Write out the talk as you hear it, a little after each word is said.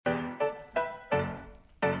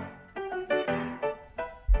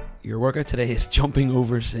Your workout today is jumping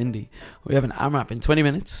over Cindy. We have an AMRAP in 20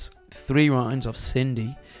 minutes, 3 rounds of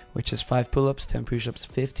Cindy, which is 5 pull-ups, 10 push-ups,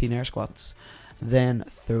 15 air squats, then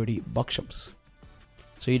 30 box jumps.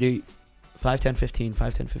 So you do 5, 10, 15,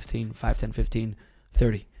 5, 10, 15, 5, 10, 15,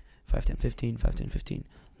 30. 5, 10, 15, 5, 10, 15.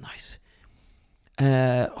 Nice.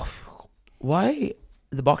 Why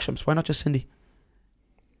the box jumps? Why not just Cindy?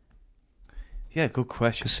 Yeah, good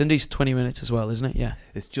question. Because Cindy's 20 minutes as well, isn't it? Yeah.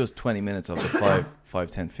 It's just 20 minutes of the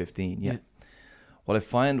 5, 10, 15. Yeah. What I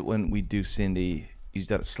find when we do Cindy is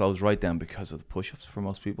that it slows right down because of the push-ups for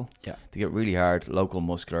most people. Yeah. They get really hard, local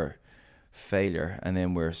muscular failure, and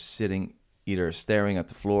then we're sitting either staring at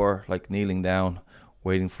the floor, like kneeling down,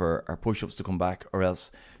 waiting for our push-ups to come back, or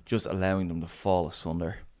else just allowing them to fall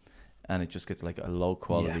asunder. And it just gets like a low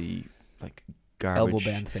quality, like garbage. Elbow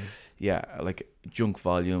bend thing. Yeah, like junk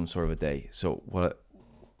volume sort of a day. So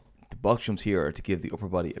the box jumps here are to give the upper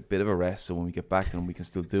body a bit of a rest, so when we get back to them, we can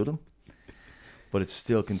still do them. But it's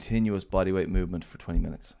still continuous bodyweight movement for 20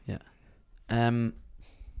 minutes. Yeah. I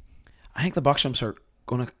think the box jumps are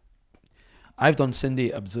going to... I've done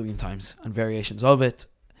Cindy a bazillion times and variations of it.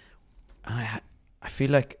 And I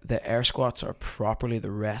feel like the air squats are properly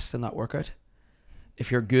the rest in that workout.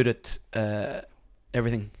 If you're good at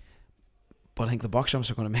everything. But I think the box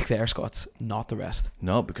jumps are going to make the air squats not the rest.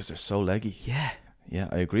 No, because they're so leggy. Yeah. Yeah,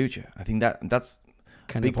 I agree with you. I think that's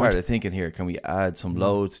Kind a of big part of the thinking here. Can we add some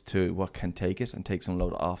load to what can take it and take some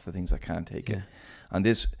load off the things that can't take it? And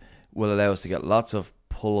this will allow us to get lots of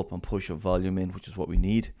pull-up and push-up volume in, which is what we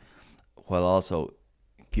need, while also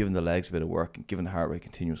giving the legs a bit of work and giving the heart rate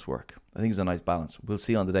continuous work. I think it's a nice balance. We'll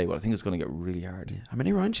see on the day, but I think it's going to get really hard. Yeah. How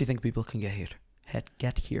many rounds do you think people can get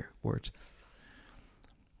here? Words.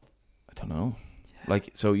 I don't know. Like,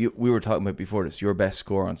 so we were talking about before this, your best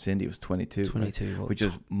score on Cindy was 22. 22. Right? Which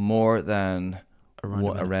is more than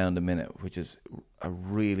around a minute, which is a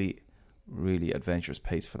really, really adventurous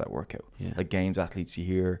pace for that workout. Yeah. Like games athletes you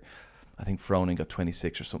hear, I think Froning got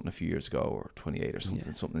 26 or something a few years ago, or 28 or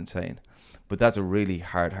something insane. But that's a really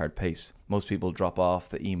hard pace. Most people drop off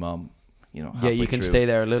the EMOM, halfway you can through. stay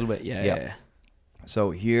there a little bit. Yeah.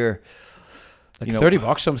 So here, like 30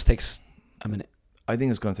 box jumps takes a minute. I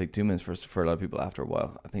think it's going to take 2 minutes for a lot of people after a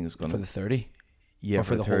while. I think it's going for the 30. Yeah, or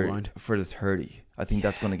for the whole round. For the 30, I think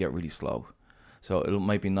that's going to get really slow. So it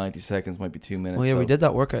might be 90 seconds, might be 2 minutes. Well, yeah, we did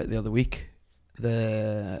that workout the other week.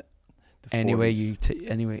 The any way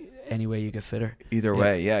 40s. you get fitter. Either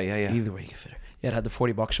way, yeah. Either way you get fitter. Yeah, it had the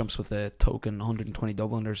 40 box jumps with the token 120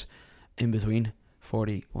 double unders in between.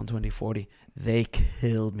 40, 120, 40. They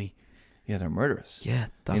killed me. Yeah, they're murderous. Yeah,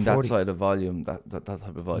 that side of volume, that type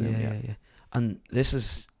of volume. Yeah. And this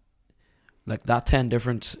is like that 10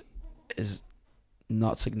 difference is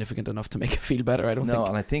not significant enough to make it feel better. I don't think. No,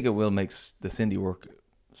 and I think it will make the Cindy work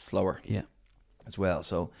slower. Yeah, as well.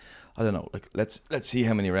 So I don't know. Like let's see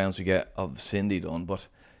how many rounds we get of Cindy done, but.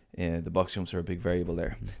 The box jumps are a big variable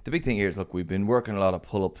there. The big thing here is, look, we've been working a lot of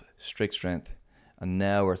pull-up, strict strength, and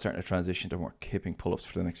now we're starting to transition to more kipping pull-ups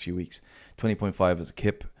for the next few weeks. 20.5 is a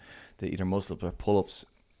kip, the either muscle-ups or pull-ups,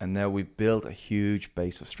 and now we've built a huge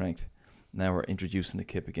base of strength. Now we're introducing the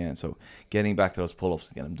kip again. So getting back to those pull-ups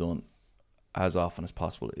and getting them done as often as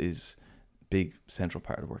possible is a big central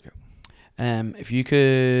part of the workout.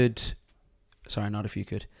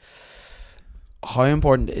 How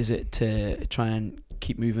important is it to try and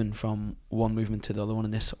keep moving from one movement to the other one in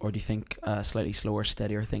this, or do you think a slightly slower,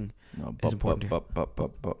 steadier thing is important here?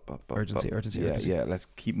 Urgency. Yeah, let's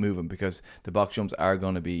keep moving, because the box jumps are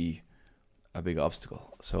going to be a big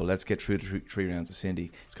obstacle. So let's get through the 3 rounds of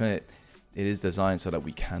Cindy. It is designed so that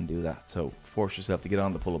we can do that. So force yourself to get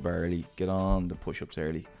on the pull-up bar early, get on the push-ups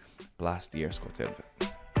early, blast the air squats out of it.